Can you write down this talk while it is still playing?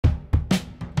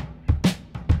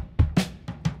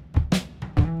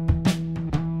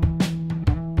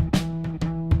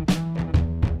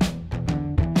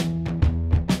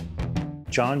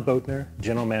John Boatner,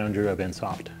 General Manager of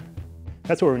Innsoft.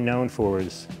 That's what we're known for,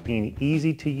 is being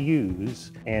easy to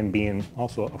use and being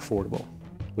also affordable,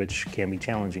 which can be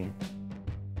challenging.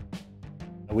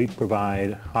 We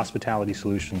provide hospitality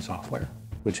solution software,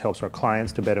 which helps our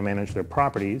clients to better manage their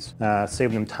properties,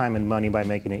 save them time and money by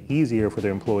making it easier for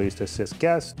their employees to assist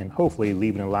guests, and hopefully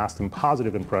leaving a lasting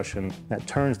positive impression that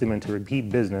turns them into repeat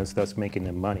business, thus making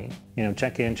them money.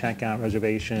 Check-in, check-out,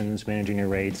 reservations, managing your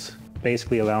rates,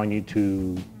 basically allowing you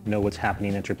to know what's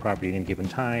happening at your property at any given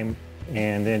time.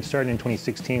 And then starting in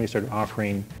 2016, we started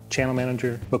offering Channel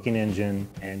Manager, Booking Engine,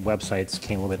 and websites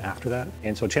came a little bit after that.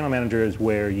 And so Channel Manager is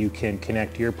where you can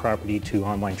connect your property to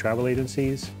online travel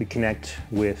agencies. We connect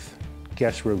with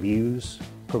guest reviews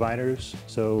providers,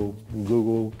 so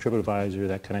Google, TripAdvisor,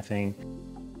 that kind of thing.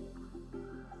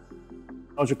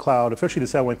 Azure Cloud, officially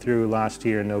this went through last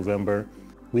year in November.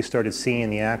 We started seeing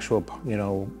the actual,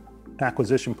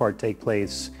 acquisition part take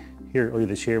place here earlier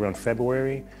this year around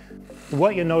February.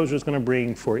 What Innsoft is going to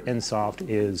bring for Innsoft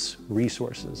is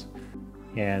resources.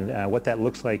 And what that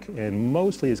looks like, and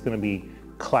mostly is going to be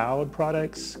cloud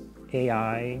products,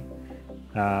 AI,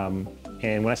 and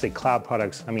when I say cloud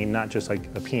products, I mean not just like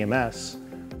a PMS,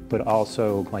 but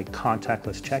also like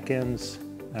contactless check-ins,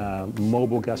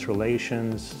 mobile guest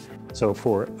relations. So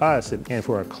for us and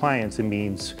for our clients, it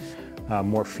means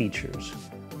more features.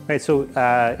 Right, so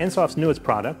Innsoft's newest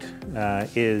product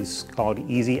is called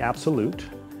Easy Absolute,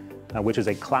 which is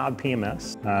a cloud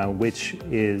PMS, which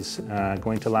is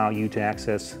going to allow you to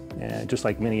access, just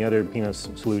like many other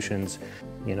PMS solutions,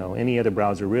 any other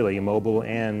browser really, mobile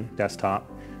and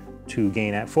desktop, to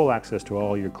gain full access to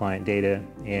all your client data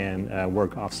and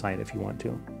work offsite if you want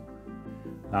to.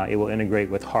 It will integrate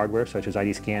with hardware such as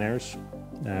ID scanners,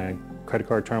 credit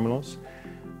card terminals.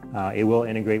 It will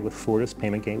integrate with Fortis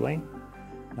payment gateway,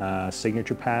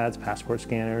 signature pads, passport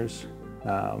scanners.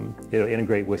 It'll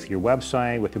integrate with your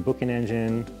website, with your booking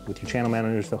engine, with your channel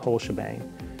managers, the whole shebang.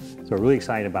 So we're really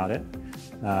excited about it.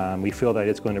 We feel that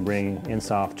it's going to bring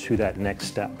Innsoft to that next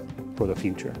step for the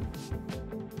future.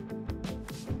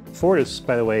 Fortis,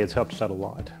 by the way, has helped us out a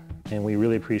lot, and we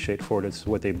really appreciate Fortis,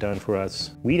 what they've done for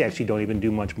us. We actually don't even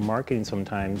do much marketing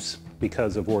sometimes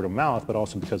because of word of mouth, but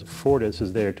also because Fortis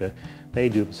is there they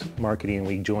do marketing and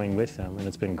we join with them, and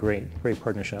it's been great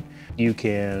partnership. You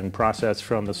can process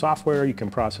from the software, you can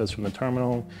process from the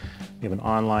terminal. You have an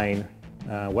online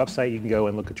website, you can go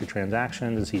and look at your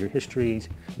transactions and see your history.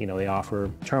 They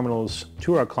offer terminals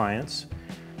to our clients.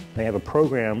 They have a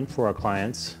program for our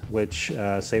clients which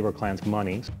save our clients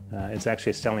money. It's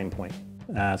actually a selling point.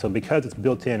 So because it's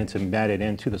built in, it's embedded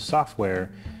into the software,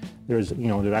 there's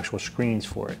actual screens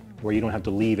for it, where you don't have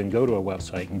to leave and go to a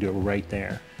website. You can do it right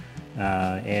there.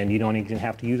 And you don't even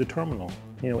have to use a terminal.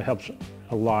 It helps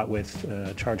a lot with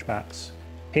chargebacks.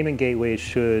 Payment gateways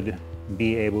should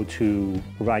be able to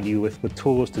provide you with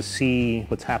tools to see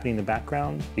what's happening in the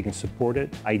background. You can support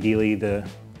it. Ideally, the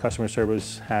customer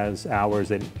service has hours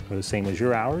that are the same as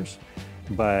your hours.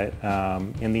 But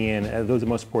in the end, those are the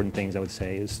most important things I would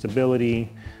say, is stability,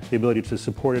 the ability to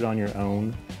support it on your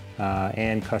own,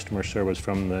 and customer service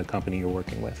from the company you're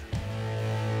working with.